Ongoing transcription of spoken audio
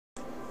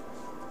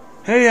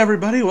Hey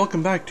everybody,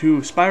 welcome back to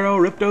Spyro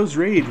Ripto's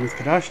Rage with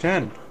Kadash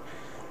 10.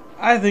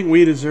 I think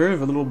we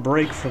deserve a little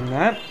break from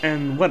that,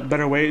 and what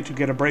better way to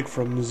get a break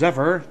from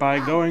Zephyr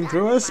by going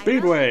through a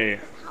Speedway.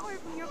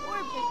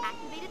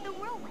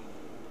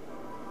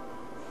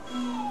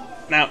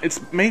 Now,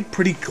 it's made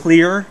pretty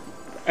clear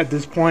at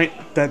this point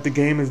that the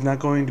game is not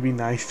going to be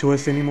nice to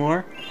us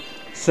anymore,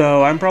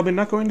 so I'm probably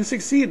not going to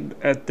succeed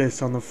at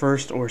this on the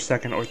first or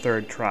second or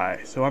third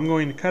try. So I'm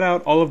going to cut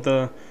out all of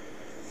the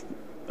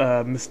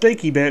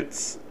mistakey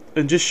bits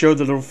and just show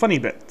the little funny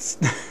bits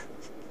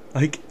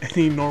like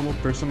any normal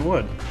person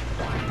would.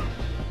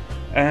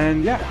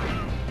 And yeah,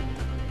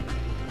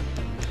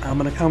 I'm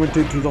gonna comment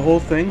through the whole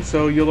thing,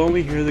 so you'll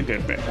only hear the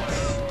good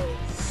bits.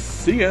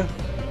 See ya.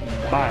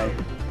 Bye.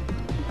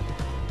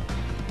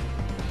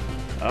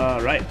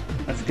 Alright,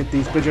 let's get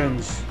these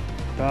pigeons.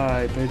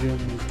 Die,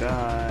 pigeons,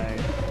 die.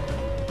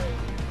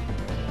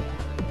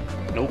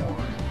 Nope.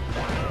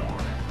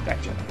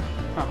 Gotcha.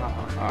 Ha ha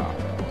ha ha.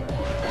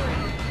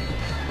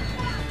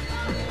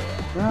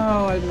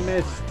 No, I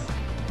missed.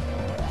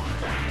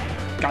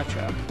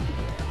 Gotcha.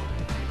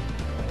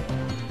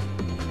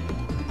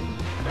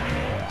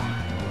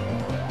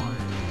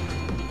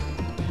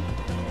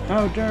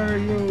 How dare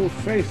you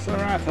face the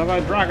wrath of a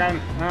dragon?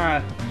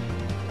 Ah.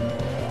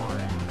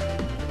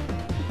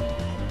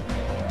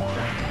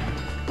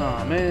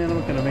 Oh man, I'm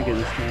not gonna make it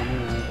this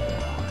time.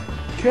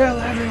 Kill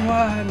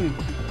everyone!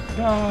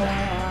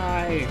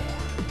 Die!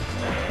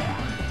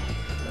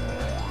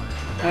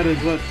 That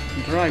is what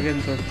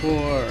dragons are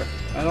for.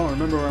 I don't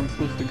remember where I'm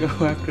supposed to go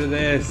after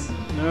this.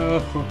 No.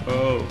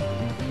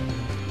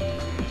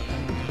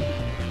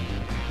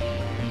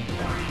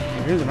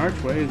 Here's an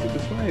archway. Is it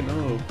this way?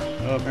 No.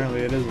 Oh,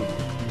 apparently it isn't.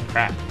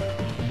 Crap.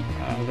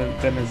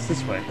 Then it's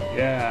this way.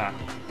 Yeah.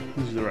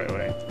 This is the right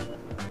way.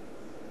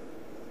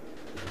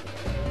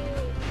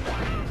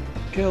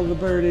 Kill the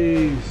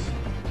birdies.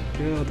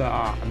 Kill the...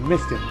 Ah, I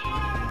missed him.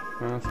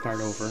 Well, let's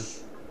start over.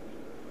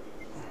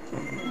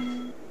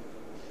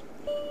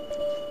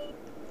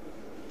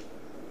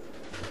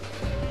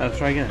 Let's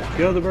try again.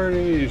 Kill the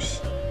birdies!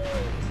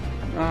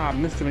 Ah, I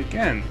missed him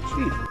again.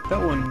 Jeez,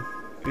 that one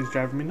is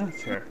driving me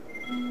nuts here.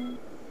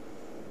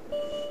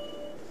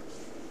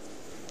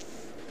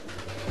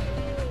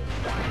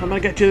 I'm gonna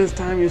get you this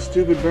time, you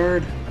stupid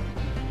bird.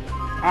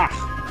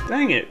 Ah,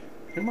 dang it.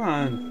 Come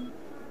on.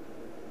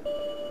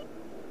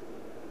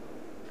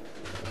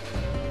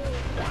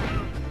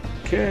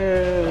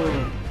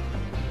 Kill!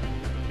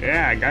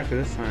 Yeah, I got you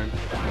this time.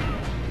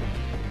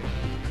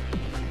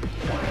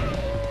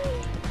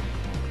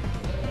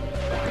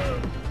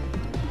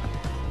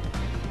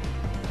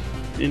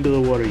 Into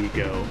the water you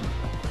go.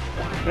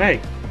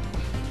 Hey!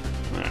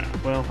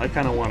 Well, I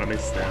kind of want to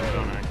miss them,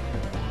 don't I?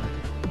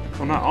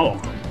 Well, not all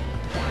of them.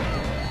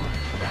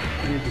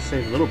 I need to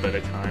save a little bit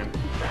of time.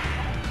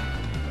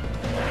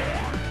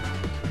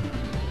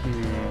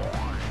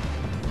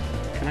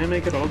 Can I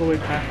make it all the way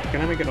back? Can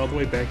I make it all the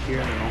way back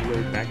here and then all the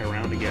way back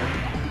around again?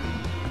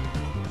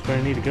 That's where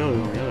I need to go,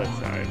 on the other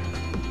side.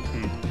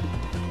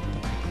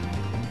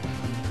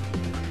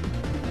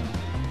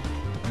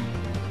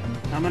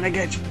 I'm gonna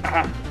get you!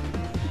 Ah!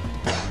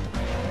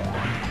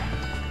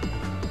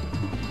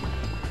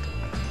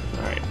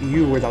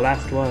 You were the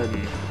last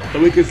one. The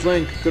weakest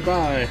link.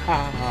 Goodbye.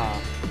 Ha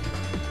ha.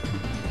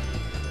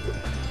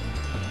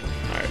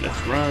 Alright,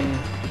 let's run.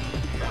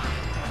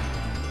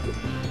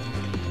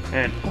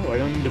 And, oh, I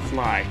don't need to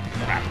fly.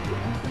 Crap.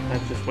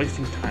 That's just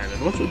wasting time.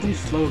 And what's with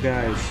these slow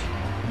guys?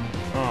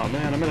 Oh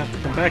man, I'm gonna have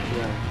to come back to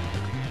them.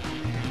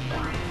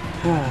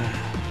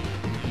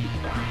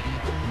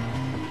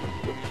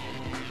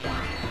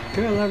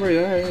 Kill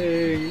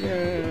everything!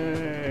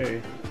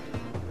 Yay!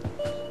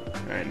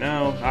 Alright,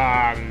 now.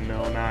 Ah, no,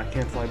 I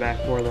can't fly back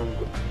for them.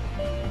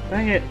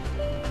 Dang it!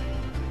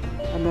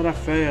 I'm gonna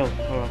fail.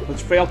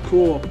 Let's fail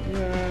cool.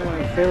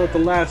 Yeah, fail at the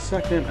last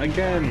second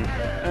again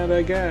and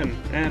again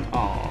and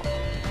aw.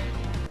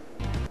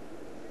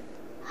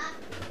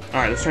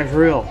 Alright, let's try for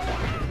real.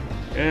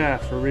 Yeah,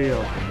 for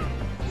real.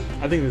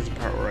 I think this is the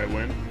part where I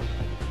win.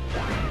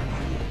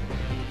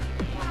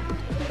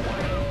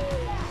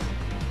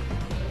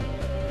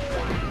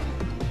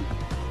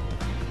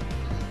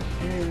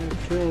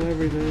 Kill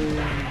everything.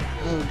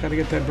 Oh, gotta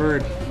get that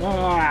bird.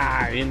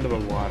 Ah, into the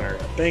water.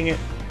 Dang it.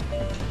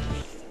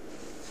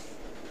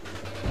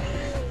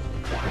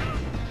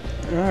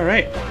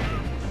 Alright.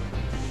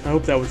 I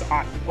hope that was...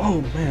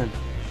 Oh, man.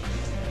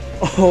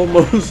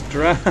 Almost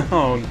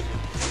drowned.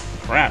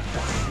 Crap.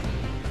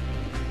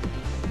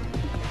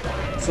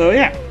 So,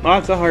 yeah.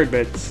 Lots of hard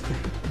bits.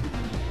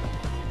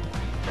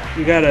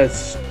 You gotta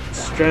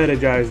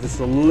strategize this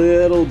a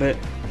little bit.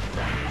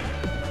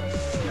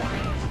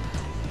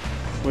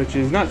 Which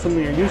is not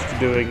something you're used to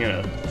doing in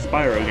a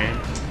Spyro game.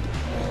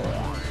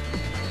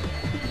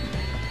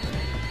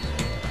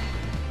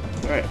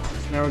 Alright,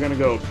 so now we're gonna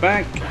go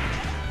back,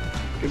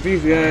 get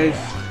these guys,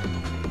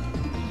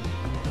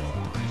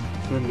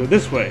 and then go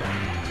this way,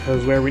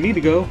 because where we need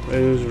to go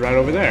is right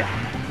over there.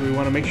 We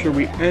want to make sure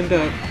we end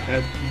up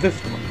at this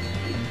one.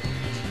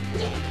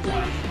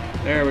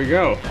 There we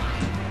go.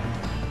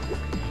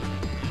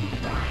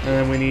 And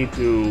then we need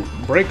to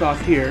break off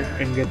here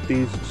and get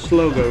these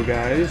slow-go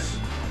guys.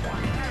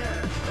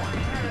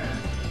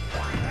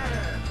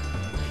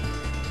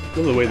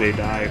 Look at the way they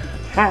die.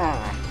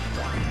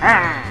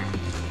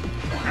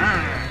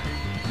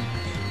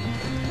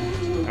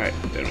 Alright,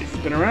 then we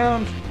spin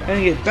around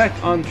and get back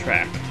on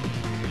track.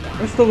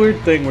 That's the weird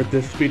thing with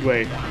this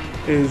Speedway,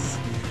 is,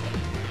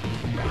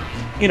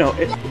 you know,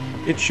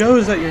 it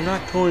shows that you're not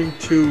going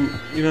to,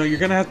 you know, you're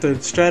going to have to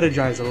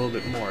strategize a little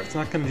bit more. It's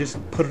not going to just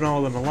put it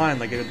all in a line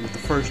like it did with the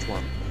first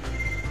one.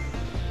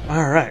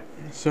 Alright,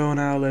 so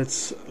now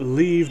let's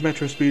leave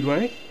Metro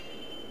Speedway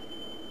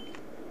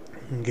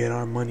and get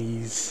our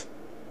monies.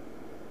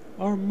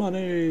 Our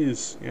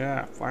monies!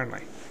 Yeah,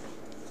 finally.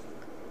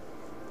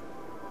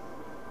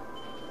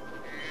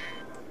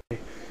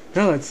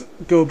 Now let's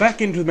go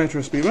back into the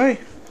Metro Speedway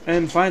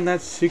and find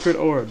that secret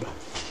orb.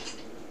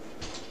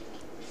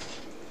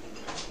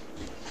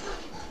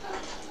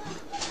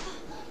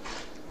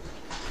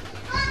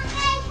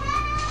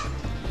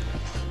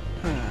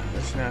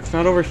 It's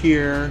not over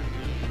here.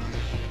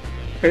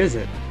 Where is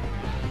it?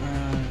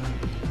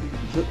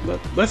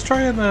 Let's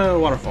try in the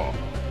waterfall.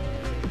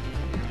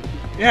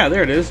 Yeah,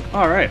 there it is.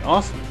 Alright,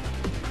 awesome.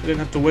 I didn't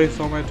have to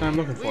waste all my time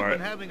looking for it. We've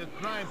been having a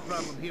crime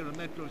problem here in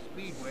Metro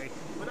Speedway,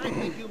 but I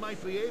think you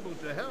might be able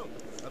to help.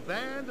 A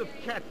band of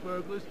cat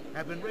burglars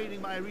have been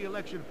raiding my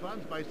re-election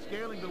funds by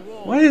scaling the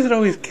wall. Why is it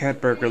always cat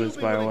burglars,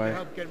 by the way?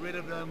 Help get rid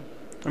of them?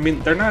 I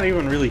mean, they're not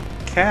even really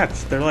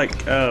cats. They're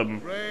like,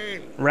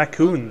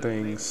 raccoon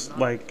things.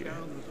 Like,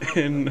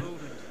 in,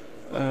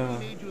 We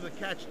need you to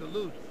catch the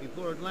loot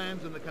before it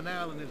lands in the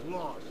canal and is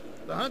lost.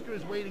 The hunter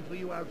is waiting for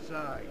you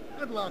outside.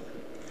 Good luck.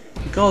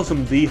 He calls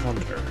him the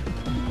Hunter.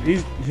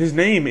 His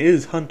name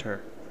is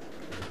Hunter.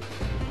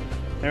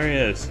 There he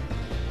is.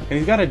 And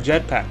he's got a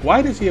jetpack.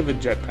 Why does he have a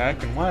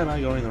jetpack, and why am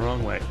I going the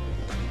wrong way?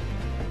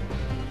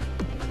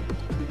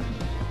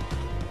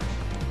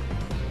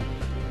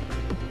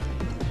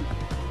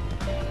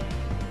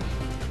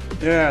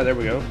 Yeah, there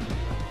we go.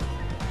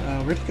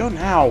 Where'd he go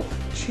now?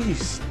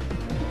 Jeez.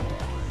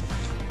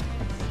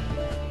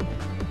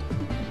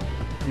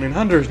 I mean,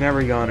 Hunter's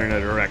never gone in a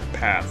direct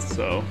path,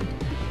 so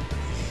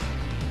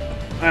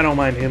I don't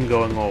mind him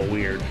going all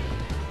weird.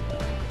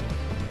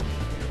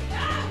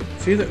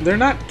 See, they're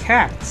not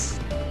cats.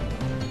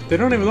 They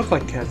don't even look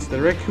like cats.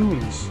 They're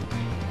raccoons.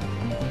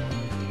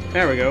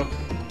 There we go.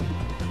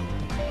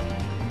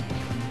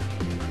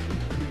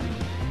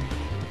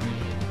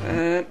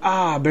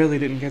 And, barely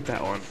didn't get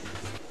that one.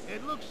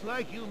 It looks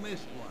like you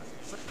missed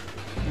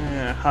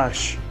one.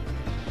 Hush.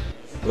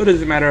 What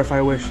does it matter if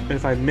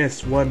I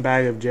miss one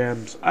bag of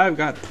gems? I've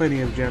got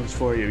plenty of gems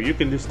for you. You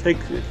can just take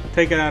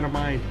it out of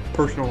my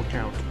personal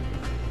account.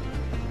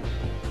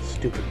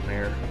 Stupid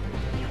mayor.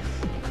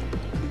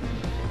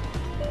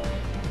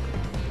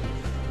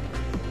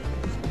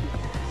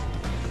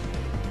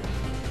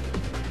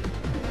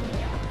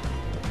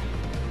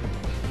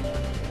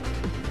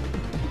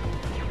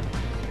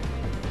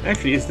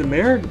 Actually, is the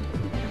mayor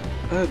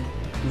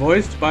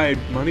voiced by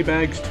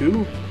Moneybags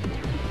too?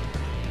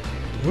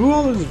 Who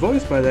all is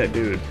voiced by that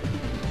dude?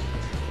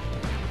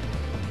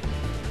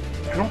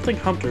 I don't think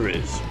Hunter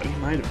is, but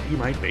he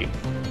might be.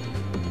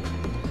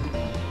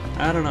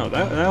 I don't know.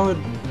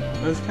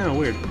 That's kind of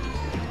weird.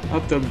 I'll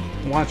have to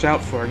watch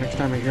out for it next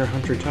time I hear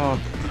Hunter talk.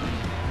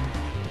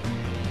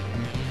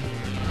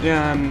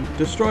 Yeah, and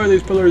destroy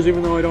these pillars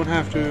even though I don't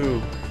have to.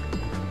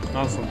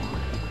 Awesome.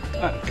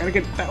 Gotta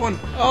get that one.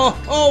 Oh!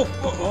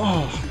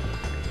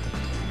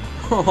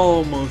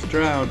 Almost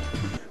drowned.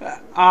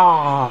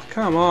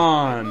 Come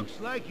on. Looks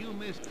like you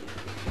missed.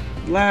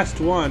 Last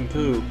one,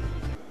 too.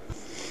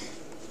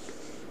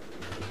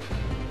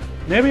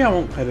 Maybe I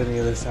won't cut any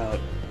of this out.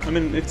 I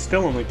mean, it's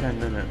still only 10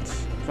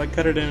 minutes. If I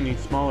cut it any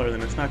smaller,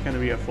 then it's not going to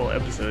be a full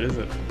episode, is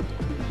it?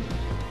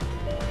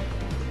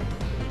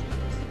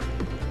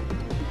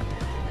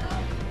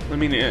 I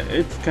mean,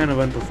 it's kind of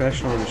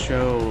unprofessional to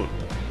show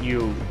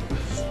you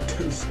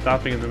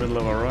stopping in the middle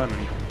of a run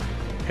and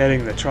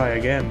hitting the try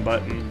again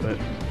button, but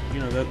you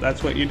know,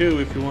 that's what you do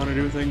if you want to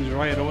do things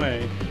right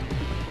away,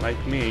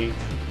 like me.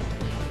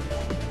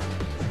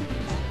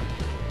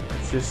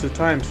 It's just a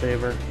time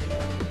saver.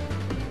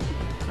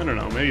 I don't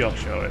know, maybe I'll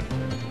show it.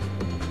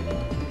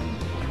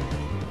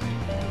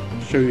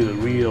 Show you the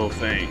real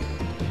thing.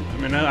 I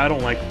mean, I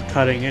don't like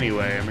cutting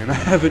anyway. I mean, I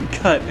haven't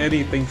cut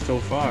anything so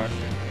far.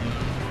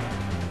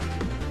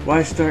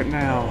 Why start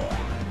now?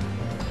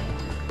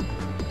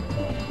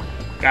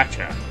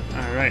 Gotcha.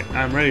 Alright,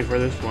 I'm ready for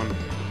this one.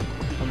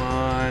 Come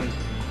on.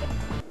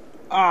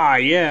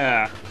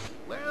 Yeah!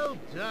 Well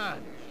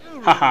done.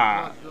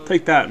 Haha!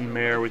 Take that,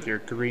 Mayor, with your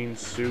green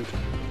suit.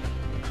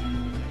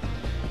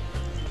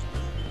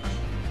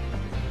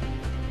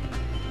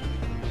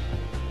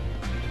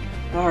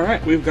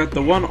 Alright, we've got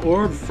the one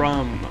orb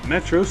from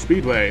Metro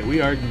Speedway.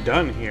 We are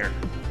done here.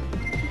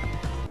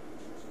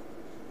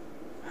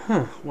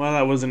 Well,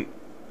 that wasn't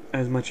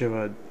as much of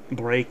a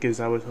break as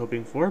I was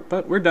hoping for,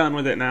 but we're done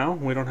with it now.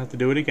 We don't have to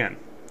do it again.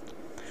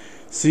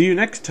 See you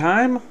next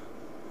time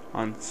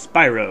on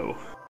Spyro.